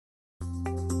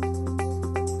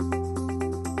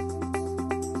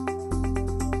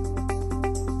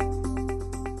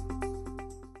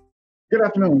Good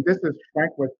afternoon. This is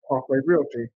Frank with Parkway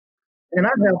Realty. And I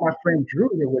have my friend Drew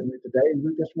here with me today. And we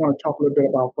just want to talk a little bit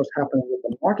about what's happening with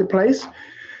the marketplace.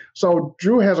 So,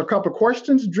 Drew has a couple of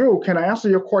questions. Drew, can I answer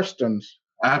your questions?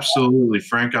 Absolutely,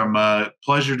 Frank. I'm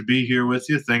pleasure to be here with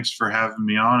you. Thanks for having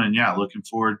me on, and yeah, looking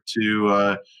forward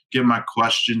to get my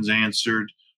questions answered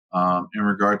in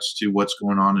regards to what's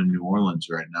going on in New Orleans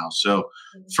right now. So,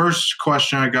 first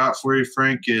question I got for you,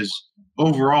 Frank, is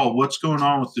overall, what's going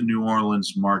on with the New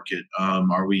Orleans market?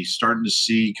 Are we starting to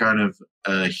see kind of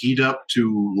a heat up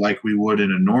to like we would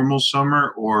in a normal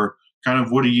summer, or kind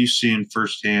of what are you seeing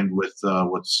firsthand with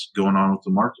what's going on with the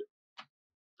market?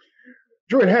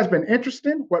 Drew, it has been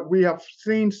interesting. What we have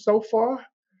seen so far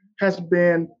has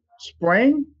been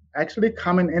spring actually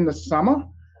coming in the summer,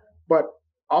 but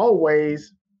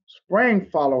always spring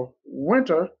follow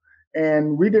winter.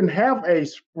 And we didn't have a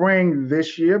spring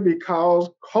this year because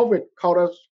COVID caught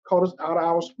us out of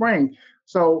our spring.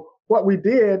 So what we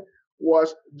did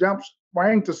was jump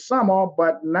spring to summer,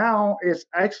 but now it's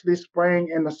actually spring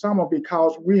in the summer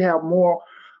because we have more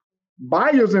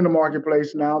buyers in the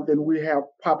marketplace now than we have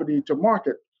property to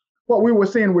market. What we were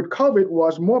seeing with COVID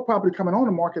was more property coming on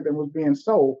the market than was being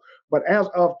sold. But as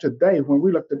of today, when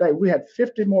we look today, we had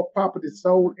 50 more properties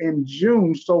sold in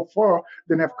June so far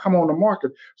than have come on the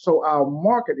market. So our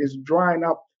market is drying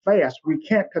up fast. We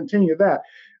can't continue that.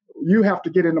 You have to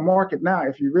get in the market now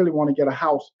if you really want to get a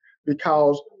house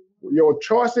because your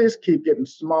choices keep getting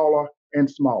smaller and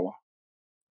smaller.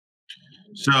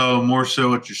 So more so,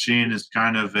 what you're seeing is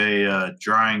kind of a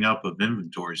drying up of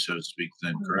inventory, so to speak.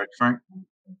 Then, correct, Frank?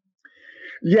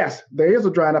 Yes, there is a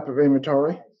drying up of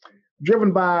inventory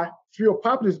driven by fewer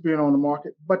properties being on the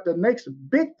market. But the next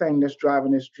big thing that's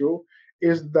driving this, Drew,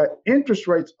 is the interest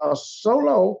rates are so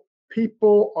low,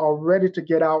 people are ready to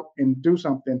get out and do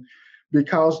something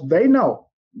because they know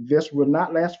this will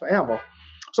not last forever.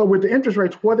 So with the interest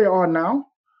rates where they are now,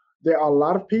 there are a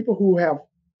lot of people who have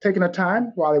taken the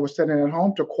time while they were sitting at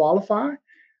home to qualify.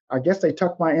 I guess they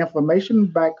took my information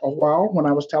back a while when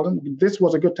I was telling them this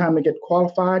was a good time to get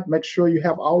qualified. Make sure you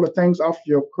have all the things off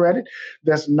your credit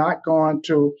that's not going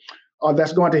to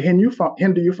that's going to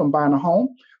hinder you from buying a home.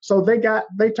 So they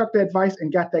took the advice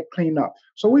and got that cleaned up.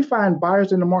 So we find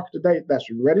buyers in the market today that's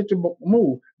ready to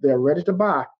move. They're ready to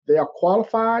buy. They are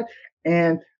qualified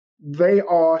and they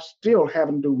are still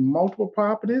having to do multiple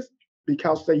properties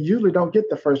because they usually don't get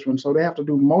the first one. So they have to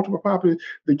do multiple properties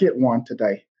to get one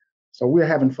today. So we're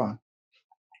having fun.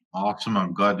 Awesome.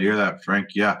 I'm glad to hear that,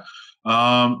 Frank. Yeah.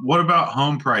 What about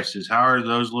home prices? How are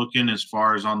those looking as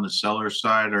far as on the seller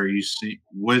side? Are you see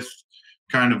with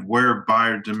kind of where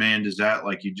buyer demand is at,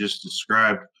 like you just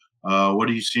described? What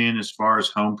are you seeing as far as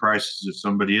home prices if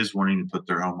somebody is wanting to put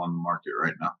their home on the market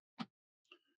right now?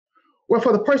 Well,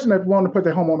 for the person that want to put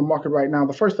their home on the market right now,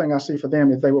 the first thing I see for them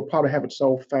is they will probably have it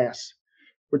sold fast,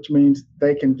 which means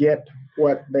they can get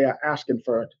what they are asking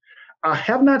for it. I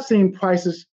have not seen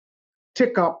prices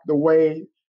tick up the way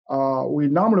we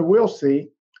normally will see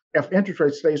if interest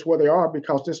rate stays where they are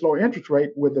because this low interest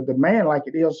rate with the demand like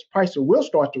it is, prices will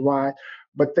start to rise,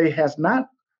 but they has not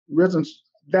risen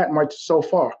that much so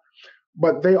far.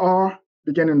 But they are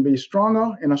beginning to be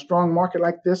stronger in a strong market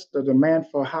like this. The demand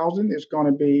for housing is going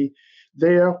to be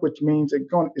there, which means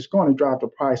it's going to drive the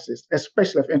prices,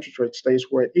 especially if interest rate stays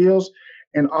where it is.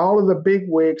 And all of the big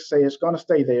wigs say it's going to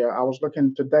stay there. I was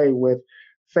looking today with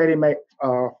Fannie Mae,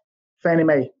 Fannie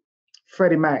Mae,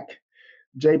 Freddie Mac,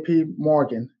 J.P.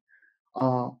 Morgan,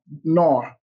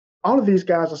 NAR. All of these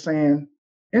guys are saying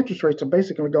interest rates are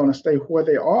basically going to stay where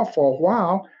they are for a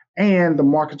while, and the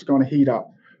market's going to heat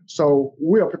up. So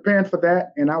we are preparing for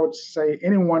that, and I would say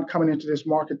anyone coming into this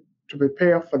market to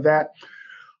prepare for that.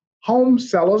 Home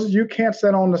sellers, you can't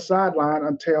sit on the sideline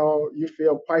until you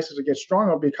feel prices will get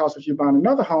stronger because if you buy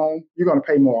another home, you're going to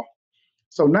pay more.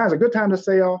 So now is a good time to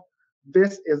sell.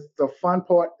 This is the fun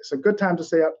part. It's a good time to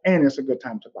sell, and it's a good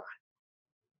time to buy.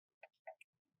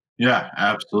 Yeah,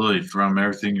 absolutely. From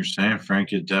everything you're saying,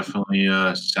 Frank, it definitely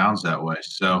sounds that way.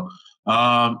 So,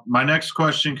 my next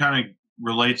question kind of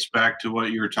relates back to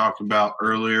what you were talking about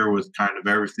earlier with kind of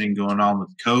everything going on with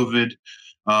COVID.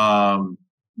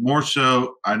 More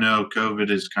so, I know COVID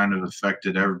has kind of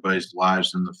affected everybody's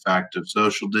lives and the fact of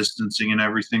social distancing and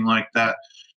everything like that.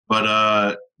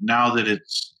 But now that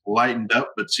it's lightened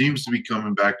up, but seems to be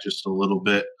coming back just a little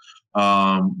bit,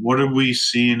 what are we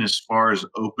seeing as far as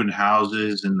open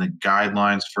houses and the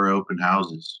guidelines for open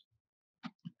houses?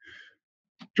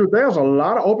 True, there's a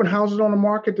lot of open houses on the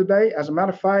market today. As a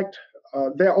matter of fact,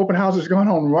 there are open houses going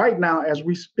on right now as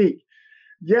we speak.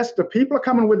 Yes, the people are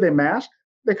coming with their mask.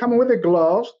 They're coming with their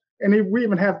gloves, and we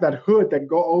even have that hood that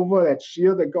go over that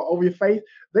shield that go over your face.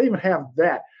 They even have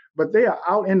that. but they are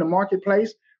out in the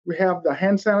marketplace. We have the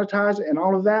hand sanitizer and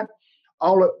all of that.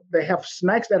 They have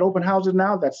snacks at open houses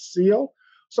now that's sealed.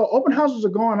 So open houses are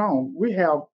going on. We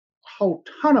have a whole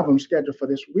ton of them scheduled for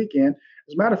this weekend.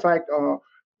 As a matter of fact,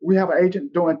 we have an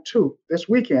agent doing 2 this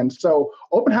weekend. So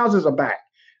open houses are back.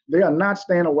 They are not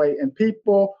staying away, and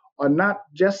people are not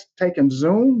just taking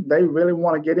Zoom. They really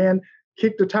want to get in,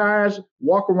 kick the tires,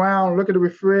 walk around, look at the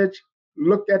fridge,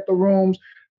 look at the rooms,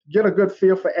 get a good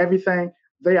feel for everything.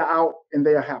 They are out and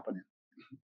they are happening.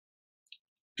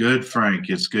 Good, Frank.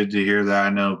 It's good to hear that. I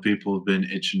know people have been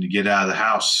itching to get out of the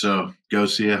house. So go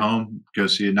see a home, go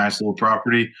see a nice little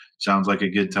property. Sounds like a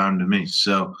good time to me.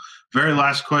 So, very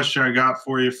last question I got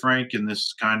for you, Frank, and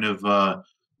this kind of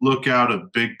look out a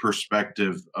big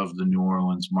perspective of the New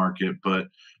Orleans market. But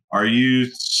are you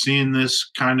seeing this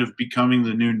kind of becoming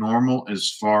the new normal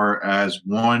as far as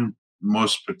one,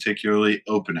 most particularly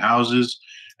open houses,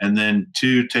 and then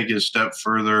two, take it a step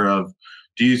further of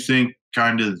do you think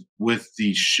kind of with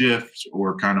the shift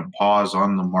or kind of pause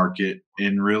on the market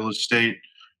in real estate,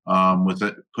 with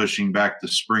it pushing back the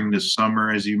spring to summer,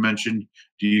 as you mentioned,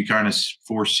 do you kind of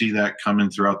foresee that coming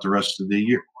throughout the rest of the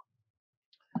year?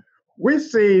 We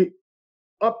see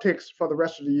upticks for the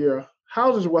rest of the year.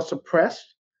 Houses were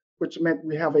suppressed, which meant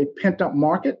we have a pent up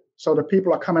market. So the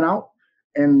people are coming out,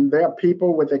 and there are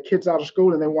people with their kids out of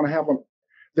school and they want to have them.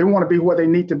 They want to be where they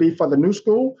need to be for the new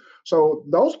school. So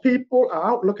those people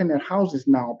are out looking at houses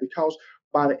now because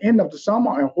by the end of the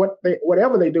summer and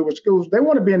whatever they do with schools, they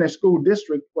want to be in a school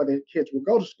district where their kids will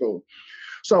go to school.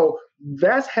 So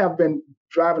that's have been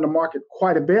driving the market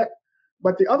quite a bit.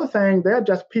 But the other thing, they're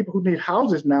just people who need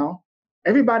houses now.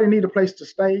 Everybody need a place to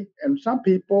stay, and some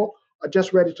people are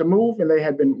just ready to move, and they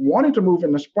had been wanting to move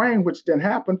in the spring, which didn't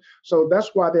happen. So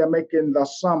that's why they're making the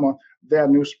summer their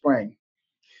new spring.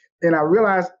 And I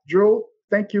realized, Drew,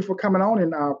 thank you for coming on,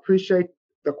 and I appreciate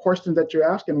the questions that you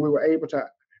asked, and we were able to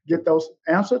get those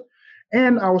answered.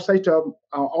 And I will say to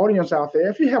our audience out there,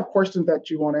 if you have questions that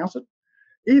you want answered,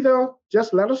 either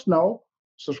just let us know,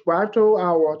 subscribe to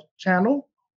our channel,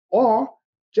 or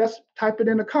just type it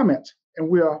in the comments, and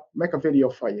we'll make a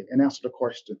video for you and answer the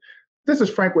question. This is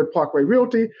Frank with Parkway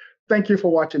Realty. Thank you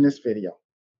for watching this video.